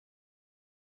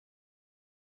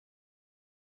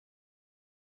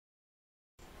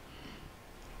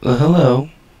Well,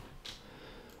 hello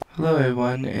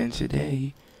everyone, and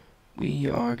today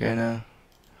we're gonna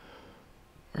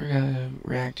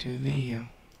react to a video.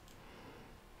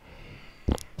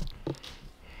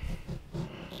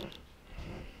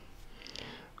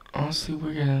 Honestly,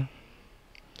 we're gonna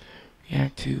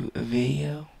react to a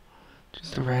video,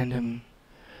 just a random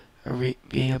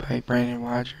video by Brandon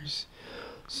Rogers.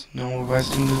 It's a normal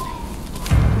wrestling movie.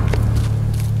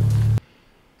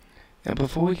 Now,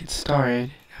 before we get started,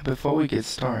 I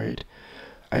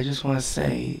just want to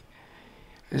say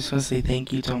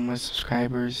thank you to all my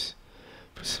subscribers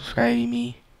for subscribing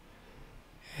me.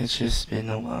 It's just been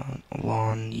a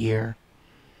long year,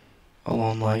 a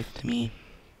long life to me.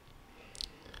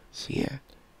 So yeah,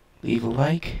 leave a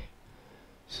like,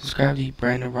 subscribe to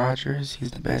Brandon Rogers. He's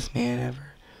the best man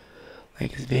ever.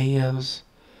 Like his videos,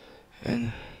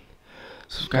 and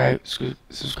subscribe to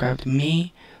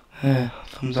me.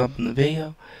 Thumbs up on the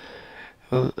video.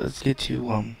 Well, let's get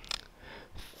to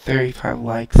 35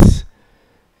 likes,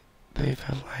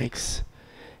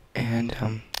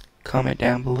 and comment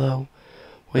down below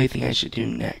what do you think I should do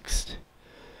next.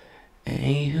 And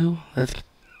anywho, let's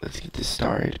get this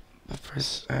started. But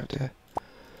first, I have to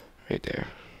right there.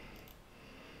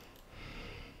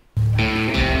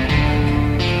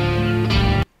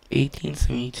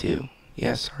 $18.72.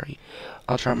 Yeah, sorry.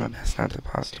 I'll try my best not to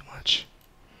pause too much.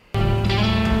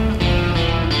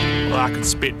 Well, I can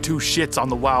spit two shits on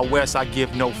the Wild West. I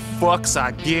give no fucks.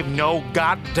 I give no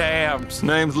goddams.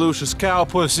 Name's Lucius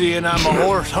Cowpussy, and I'm a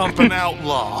horse-humping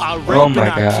outlaw. I rape and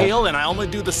I kill, and I only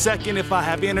do the second if I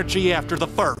have energy after the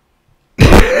first.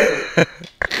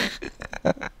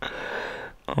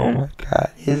 Oh my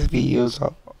god, his videos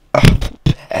are the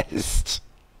best.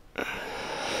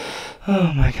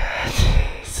 Oh my god,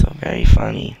 so very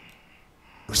funny.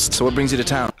 So what brings you to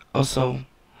town? Also,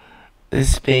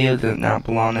 this video does not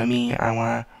belong to me.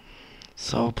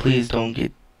 So please don't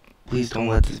let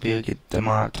this video get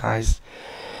demonetized.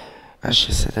 I should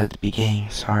have said that at the beginning.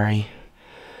 Sorry.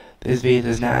 This video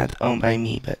is not owned by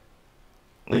me, but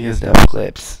look at his double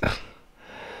clips.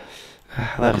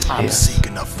 I love his videos. I'm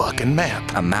seeking a fucking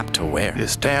map. A map to where?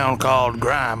 This town called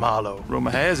Grime Hollow.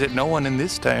 Rumor has it no one in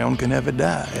this town can ever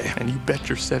die. And you bet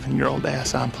your 7-year-old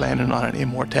ass I'm planning on an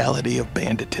immortality of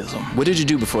banditism. What did you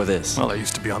do before this? Well, I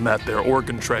used to be on that there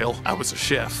Oregon Trail. I was a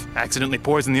chef. Accidentally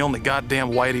poisoned the only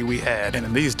goddamn whitey we had. And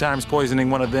in these times, poisoning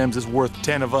one of them is worth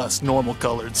 10 of us normal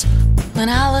coloreds. When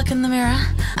I look in the mirror,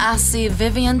 I see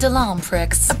Vivian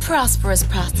DeLomprix, a prosperous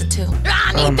prostitute.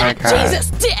 I need that Jesus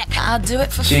dick! I'll do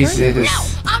it for free. No,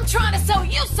 I'm trying to sell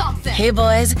you something! Hey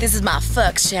boys, this is my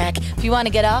fuck shack. If you want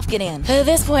to get off, get in. At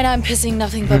this point, I'm pissing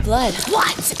nothing but blood.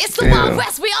 What? It's the Wild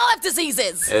West, we all have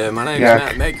diseases! My name's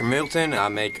Matt Maker Milton. I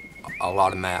make a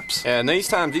lot of maps. And these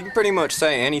times, you can pretty much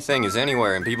say anything is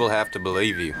anywhere and people have to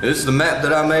believe you. This is the map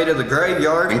that I made of the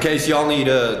graveyard, in case y'all need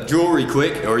jewelry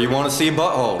quick or you want to see a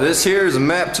butthole. This here is a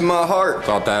map to my heart.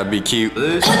 Thought that would be cute.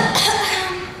 This.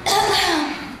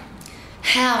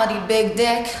 Howdy, big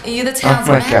dick. Are you the town's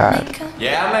map maker?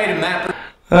 Yeah, I made a map.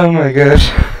 Oh my gosh.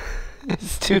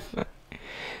 It's too funny.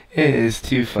 It is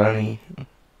too funny.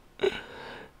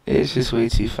 It's just way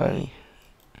too funny.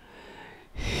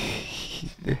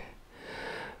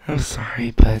 I'm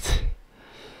sorry, but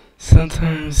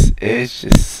sometimes it's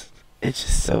just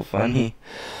so funny.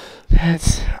 I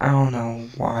don't know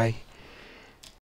why.